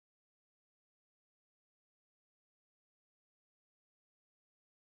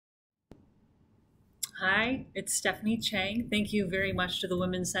Hi, it's Stephanie Chang. Thank you very much to the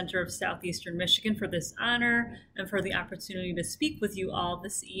Women's Center of Southeastern Michigan for this honor and for the opportunity to speak with you all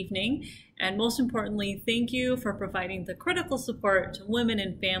this evening. And most importantly, thank you for providing the critical support to women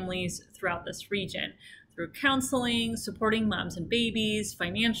and families throughout this region through counseling, supporting moms and babies,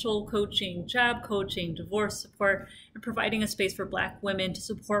 financial coaching, job coaching, divorce support, and providing a space for Black women to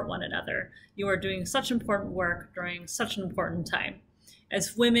support one another. You are doing such important work during such an important time.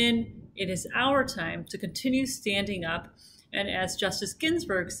 As women, it is our time to continue standing up, and as Justice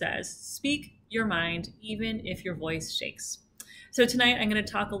Ginsburg says, speak your mind even if your voice shakes. So tonight I'm going to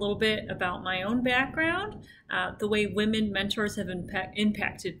talk a little bit about my own background, the way women mentors have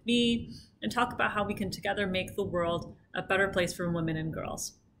impacted me, and talk about how we can together make the world a better place for women and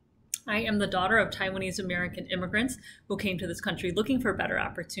girls. I am the daughter of Taiwanese American immigrants who came to this country looking for a better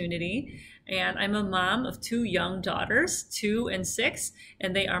opportunity. And I'm a mom of two young daughters, 2 and 6,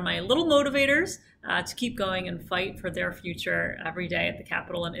 and they are my little motivators to keep going and fight for their future every day at the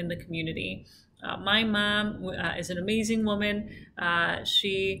Capitol and in the community. My mom is an amazing woman. I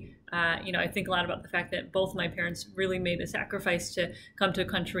think a lot about the fact that both my parents really made a sacrifice to come to a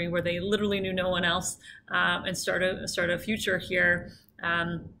country where they literally knew no one else and start a future here.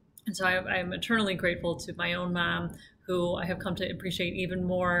 And so I'm eternally grateful to my own mom, who I have come to appreciate even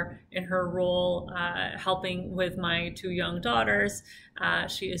more in her role helping with my 2 young daughters.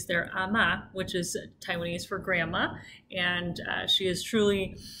 She is their ama, which is Taiwanese for grandma, and she is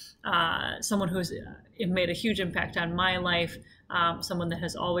truly someone who's made a huge impact on my life, someone that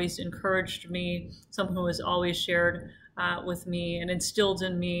has always encouraged me, someone who has always shared with me and instilled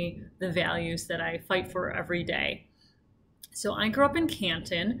in me the values that I fight for every day. So I grew up in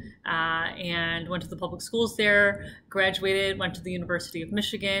Canton and went to the public schools there, graduated, went to the University of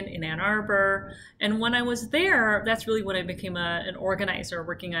Michigan in Ann Arbor. And when I was there, that's really when I became an organizer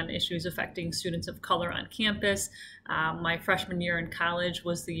working on issues affecting students of color on campus. My freshman year in college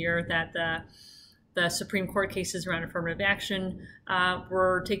was the year that the Supreme Court cases around affirmative action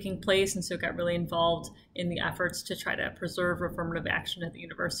were taking place, and so got really involved in the efforts to try to preserve affirmative action at the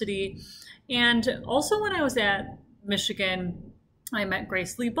university. And also when I was at Michigan, I met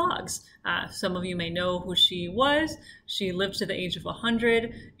Grace Lee Boggs. Some of you may know who she was. She lived to the age of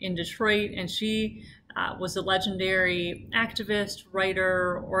 100 in Detroit, and she was a legendary activist,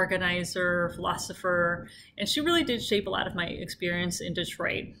 writer, organizer, philosopher, and she really did shape a lot of my experience in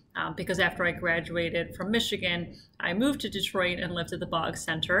Detroit because after I graduated from Michigan, I moved to Detroit and lived at the Boggs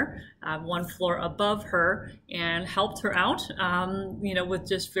Center, 1 floor above her, and helped her out, with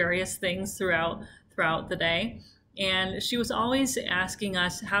just various things throughout the day. And she was always asking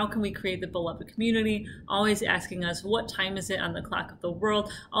us, how can we create the beloved community? Always asking us, what time is it on the clock of the world?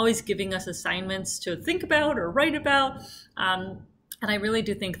 Always giving us assignments to think about or write about. And I really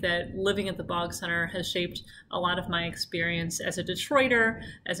do think that living at the Boggs Center has shaped a lot of my experience as a Detroiter,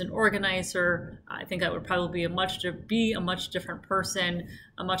 as an organizer. I think I would probably be a much different person,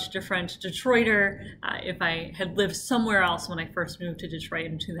 a much different Detroiter if I had lived somewhere else when I first moved to Detroit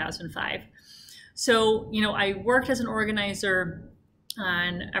in 2005. So, I worked as an organizer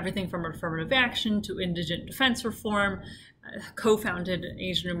on everything from affirmative action to indigent defense reform, co-founded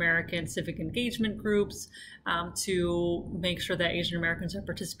Asian American civic engagement groups to make sure that Asian Americans are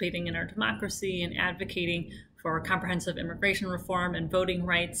participating in our democracy and advocating for comprehensive immigration reform and voting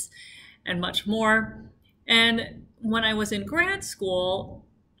rights and much more. And when I was in grad school,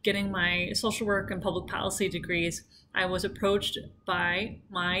 getting my social work and public policy degrees, I was approached by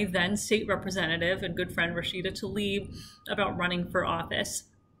my then state representative and good friend Rashida Tlaib about running for office.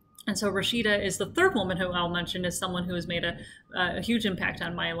 And so Rashida is the 3rd woman who I'll mention as someone who has made a huge impact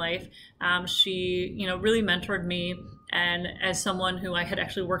on my life. She, really mentored me, and as someone who I had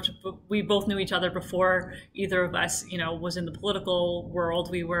actually we both knew each other before either of us, was in the political world.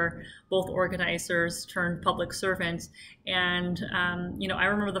 We were both organizers turned public servants. And, I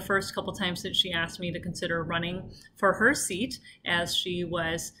remember the first couple times that she asked me to consider running for her seat as she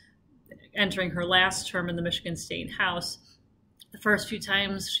was entering her last term in the Michigan State House. The first few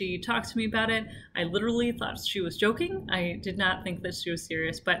times she talked to me about it, I literally thought she was joking. I did not think that she was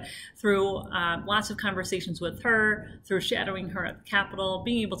serious, but through lots of conversations with her, through shadowing her at the Capitol,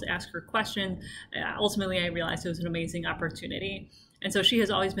 being able to ask her questions, ultimately I realized it was an amazing opportunity. And so she has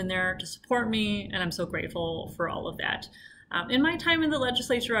always been there to support me, and I'm so grateful for all of that. In my time in the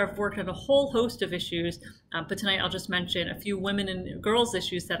legislature, I've worked on a whole host of issues, but tonight I'll just mention a few women and girls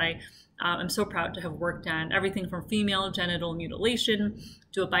issues that I'm so proud to have worked on. Everything from female genital mutilation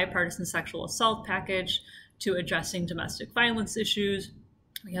to a bipartisan sexual assault package to addressing domestic violence issues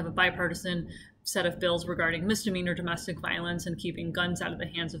We have a bipartisan set of bills regarding misdemeanor domestic violence and keeping guns out of the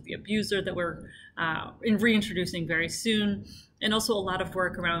hands of the abuser that we're reintroducing very soon, and also a lot of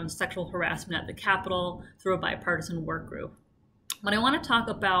work around sexual harassment at the Capitol through a bipartisan work group. But I want to talk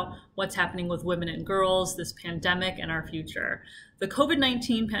about what's happening with women and girls, this pandemic, and our future. The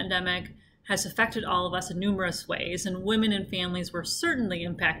COVID-19 pandemic has affected all of us in numerous ways, and women and families were certainly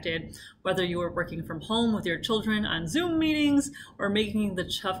impacted, whether you were working from home with your children on Zoom meetings or making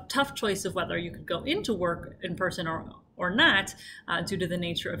the tough choice of whether you could go into work in person or not due to the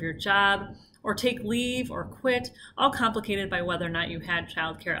nature of your job, or take leave or quit, all complicated by whether or not you had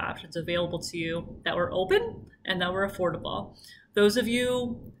childcare options available to you that were open and that were affordable. Those of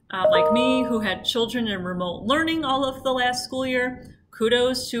you like me who had children in remote learning all of the last school year,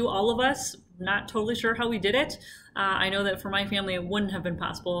 kudos to all of us. Not totally sure how we did it. I know that for my family, it wouldn't have been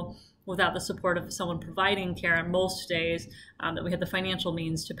possible without the support of someone providing care on most days, that we had the financial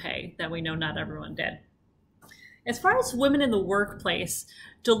means to pay, that we know not everyone did. As far as women in the workplace,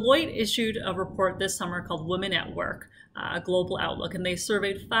 Deloitte issued a report this summer called Women at Work, a global outlook, and they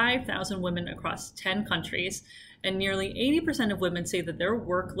surveyed 5,000 women across 10 countries. And nearly 80% of women say that their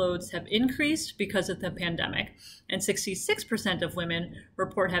workloads have increased because of the pandemic, and 66% of women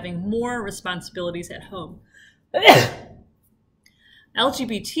report having more responsibilities at home.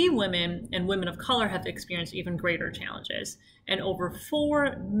 LGBT women and women of color have experienced even greater challenges, and over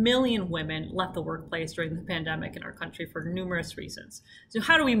 4 million women left the workplace during the pandemic in our country for numerous reasons. So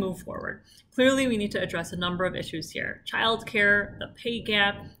how do we move forward? Clearly, we need to address a number of issues here: childcare, the pay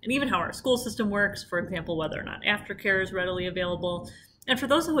gap, and even how our school system works, for example, whether or not aftercare is readily available. And for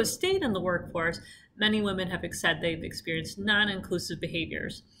those who have stayed in the workforce, many women have said they've experienced non-inclusive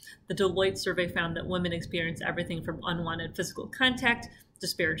behaviors. The Deloitte survey found that women experience everything from unwanted physical contact,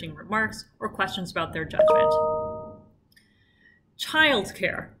 disparaging remarks, or questions about their judgment.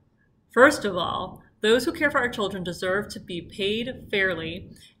 Childcare. First of all, those who care for our children deserve to be paid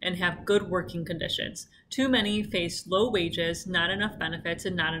fairly and have good working conditions. Too many face low wages, not enough benefits,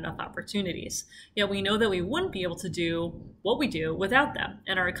 and not enough opportunities. Yet we know that we wouldn't be able to do what we do without them,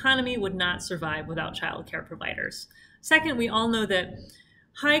 and our economy would not survive without childcare providers. Second, we all know that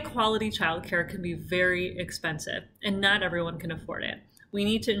high-quality childcare can be very expensive, and not everyone can afford it. We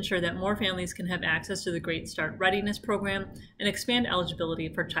need to ensure that more families can have access to the Great Start Readiness Program and expand eligibility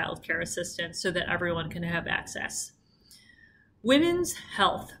for child care assistance so that everyone can have access. Women's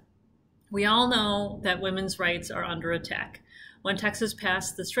health. We all know that women's rights are under attack. When Texas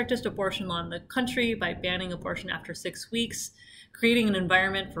passed the strictest abortion law in the country by banning abortion after 6 weeks, creating an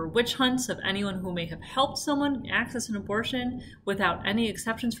environment for witch hunts of anyone who may have helped someone access an abortion without any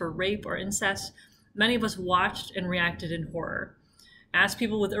exceptions for rape or incest, many of us watched and reacted in horror. Ask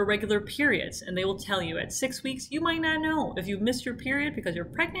people with irregular periods, and they will tell you at 6 weeks, you might not know if you missed your period because you're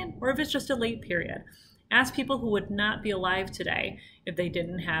pregnant or if it's just a late period. Ask people who would not be alive today if they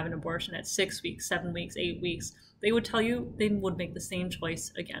didn't have an abortion at 6 weeks, 7 weeks, 8 weeks. They would tell you they would make the same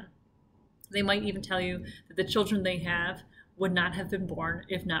choice again. They might even tell you that the children they have would not have been born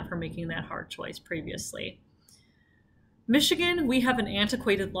if not for making that hard choice previously. Michigan, we have an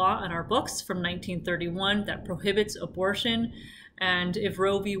antiquated law on our books from 1931 that prohibits abortion. And if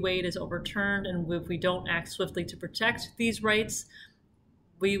Roe v. Wade is overturned and if we don't act swiftly to protect these rights,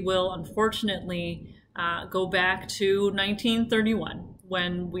 we will unfortunately go back to 1931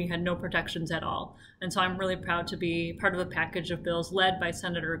 when we had no protections at all. And so I'm really proud to be part of a package of bills led by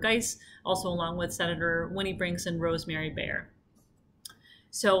Senator Geis, also along with Senator Winnie Brinks and Rosemary Bayer.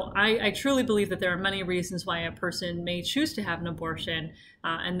 So I truly believe that there are many reasons why a person may choose to have an abortion,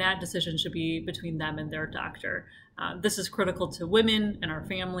 and that decision should be between them and their doctor. This is critical to women and our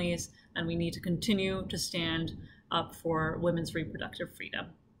families, and we need to continue to stand up for women's reproductive freedom.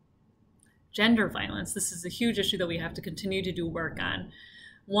 Gender violence. This is a huge issue that we have to continue to do work on.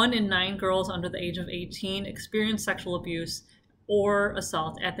 1 in 9 girls under the age of 18 experience sexual abuse or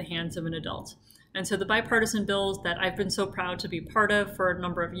assault at the hands of an adult. And so the bipartisan bills that I've been so proud to be part of for a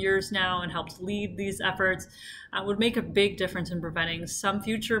number of years now and helped lead these efforts would make a big difference in preventing some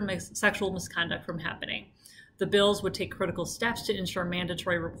future sexual misconduct from happening. The bills would take critical steps to ensure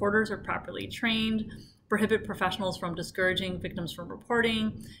mandatory reporters are properly trained, prohibit professionals from discouraging victims from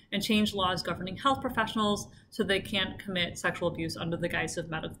reporting, and change laws governing health professionals so they can't commit sexual abuse under the guise of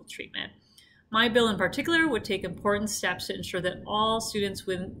medical treatment. My bill in particular would take important steps to ensure that all students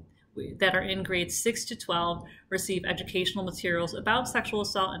that are in grades 6 to 12 receive educational materials about sexual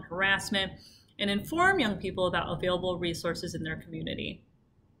assault and harassment and inform young people about available resources in their community.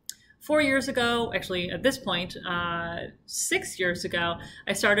 4 years ago, actually at this point, 6 years ago,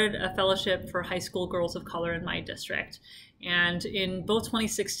 I started a fellowship for high school girls of color in my district. And in both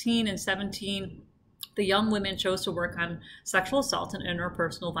 2016 and 17, the young women chose to work on sexual assault and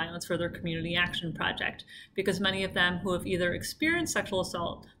interpersonal violence for their community action project, because many of them who have either experienced sexual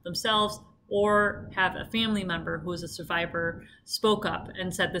assault themselves or have a family member who is a survivor spoke up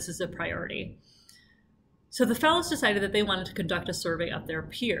and said this is a priority. So the fellows decided that they wanted to conduct a survey of their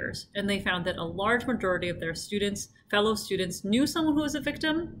peers, and they found that a large majority of their students, fellow students, knew someone who was a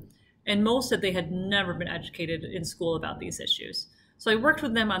victim, and most said they had never been educated in school about these issues. So I worked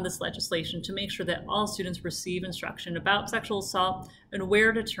with them on this legislation to make sure that all students receive instruction about sexual assault and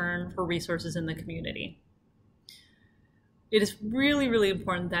where to turn for resources in the community. It is really, really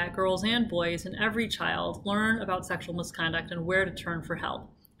important that girls and boys and every child learn about sexual misconduct and where to turn for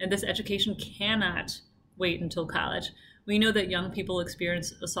help. And this education cannot wait until college. We know that young people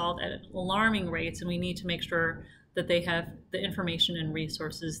experience assault at alarming rates, and we need to make sure that they have the information and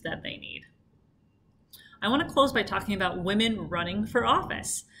resources that they need. I want to close by talking about women running for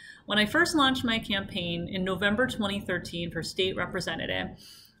office. When I first launched my campaign in November 2013 for state representative,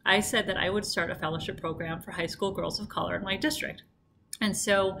 I said that I would start a fellowship program for high school girls of color in my district. And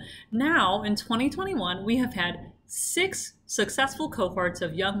so now in 2021, we have had 6 successful cohorts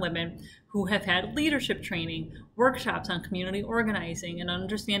of young women who have had leadership training, workshops on community organizing and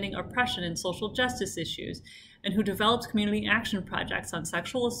understanding oppression and social justice issues, and who developed community action projects on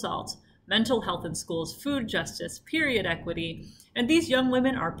sexual assault, mental health in schools, food justice, period equity. And these young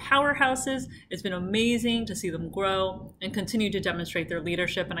women are powerhouses. It's been amazing to see them grow and continue to demonstrate their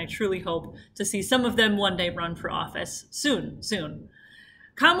leadership, and I truly hope to see some of them one day run for office soon.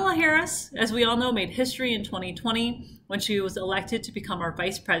 Kamala Harris, as we all know, made history in 2020 when she was elected to become our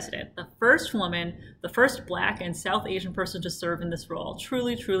vice president, the first woman, the first Black and South Asian person to serve in this role.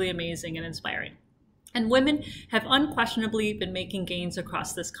 Truly, truly amazing and inspiring. And women have unquestionably been making gains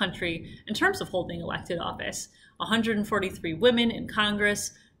across this country in terms of holding elected office. 143 women in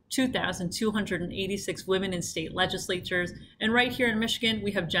Congress, 2,286 women in state legislatures, and right here in Michigan,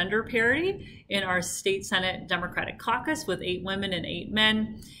 we have gender parity in our state Senate Democratic caucus with 8 women and 8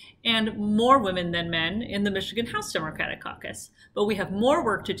 men, and more women than men in the Michigan House Democratic caucus. But we have more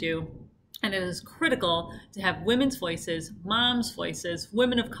work to do, and it is critical to have women's voices, moms' voices,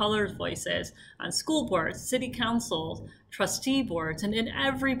 women of color's voices on school boards, city councils, trustee boards, and in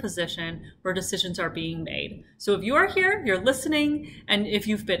every position where decisions are being made. So if you are here, you're listening, and if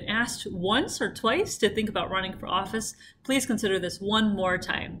you've been asked once or twice to think about running for office, please consider this one more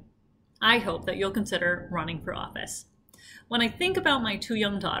time. I hope that you'll consider running for office. When I think about my 2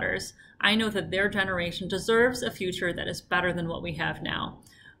 young daughters, I know that their generation deserves a future that is better than what we have now.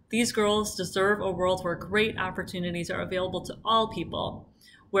 These girls deserve a world where great opportunities are available to all people,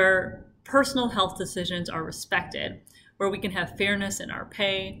 where personal health decisions are respected, where we can have fairness in our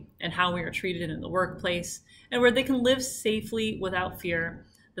pay and how we are treated in the workplace, and where they can live safely without fear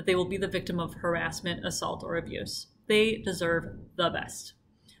that they will be the victim of harassment, assault, or abuse. They deserve the best.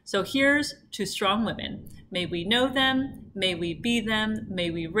 So here's to strong women. May we know them, may we be them, may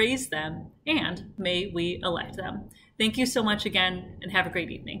we raise them, and may we elect them. Thank you so much again, and have a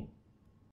great evening.